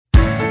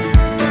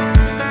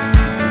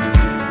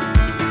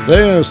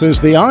This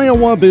is the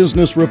Iowa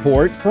Business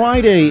Report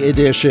Friday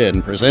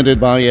edition, presented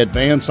by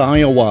Advance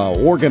Iowa,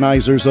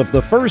 organizers of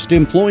the first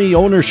Employee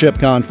Ownership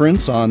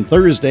Conference on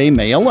Thursday,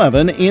 May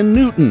 11 in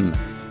Newton.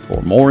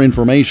 For more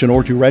information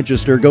or to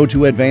register, go to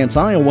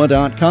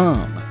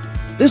advanceiowa.com.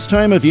 This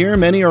time of year,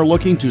 many are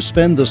looking to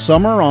spend the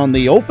summer on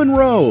the open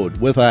road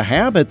with a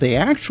habit they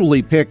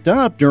actually picked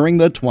up during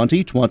the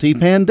 2020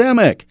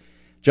 pandemic.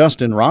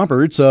 Justin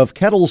Roberts of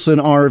Ketelsen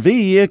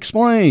RV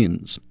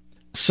explains.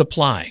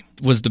 Supply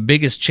was the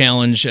biggest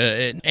challenge.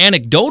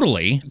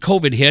 Anecdotally,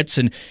 COVID hits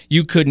and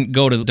you couldn't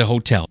go to the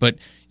hotel, but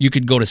you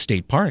could go to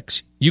state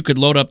parks. You could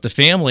load up the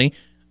family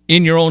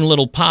in your own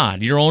little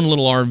pod, your own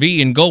little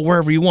RV, and go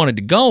wherever you wanted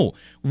to go.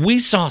 We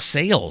saw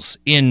sales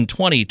in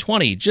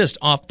 2020 just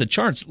off the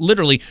charts.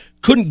 Literally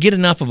couldn't get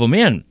enough of them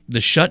in. The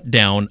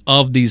shutdown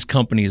of these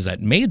companies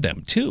that made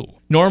them, too.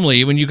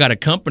 Normally, when you got a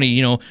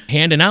company,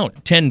 handing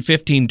out 10,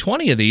 15,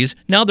 20 of these,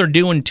 now they're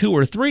doing 2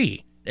 or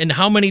 3. And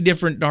how many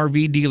different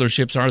RV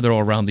dealerships are there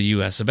around the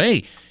U.S. of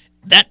A.?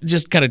 That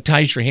just kind of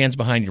ties your hands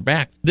behind your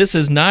back. This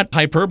is not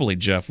hyperbole,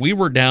 Jeff. We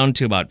were down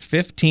to about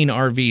 15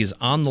 RVs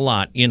on the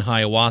lot in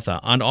Hiawatha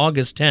on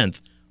August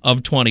 10th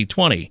of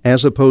 2020.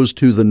 As opposed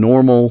to the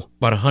normal...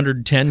 About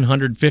 110,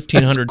 115,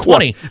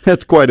 120.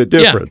 That's quite a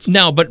difference. Yeah.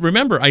 Now, but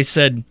remember, I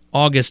said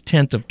August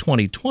 10th of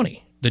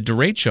 2020, the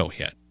derecho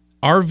hit.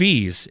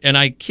 RVs, and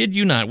I kid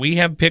you not, we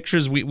have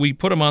pictures, we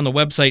put them on the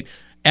website,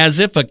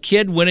 as if a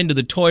kid went into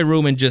the toy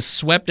room and just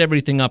swept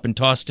everything up and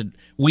tossed it.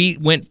 We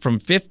went from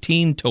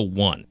 15 to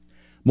 1.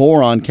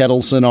 More on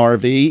Ketelsen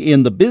RV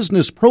in the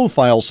Business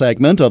Profile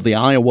segment of the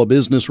Iowa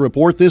Business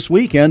Report this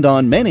weekend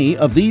on many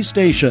of these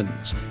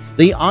stations.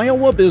 The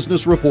Iowa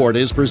Business Report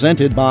is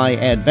presented by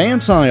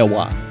Advance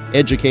Iowa,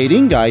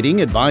 educating,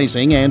 guiding,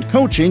 advising, and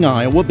coaching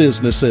Iowa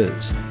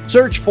businesses.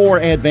 Search for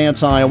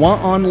Advance Iowa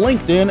on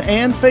LinkedIn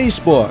and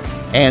Facebook,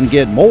 and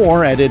get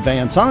more at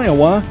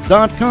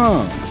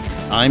advanceiowa.com.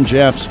 I'm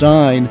Jeff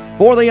Stein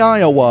for the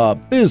Iowa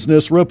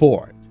Business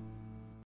Report.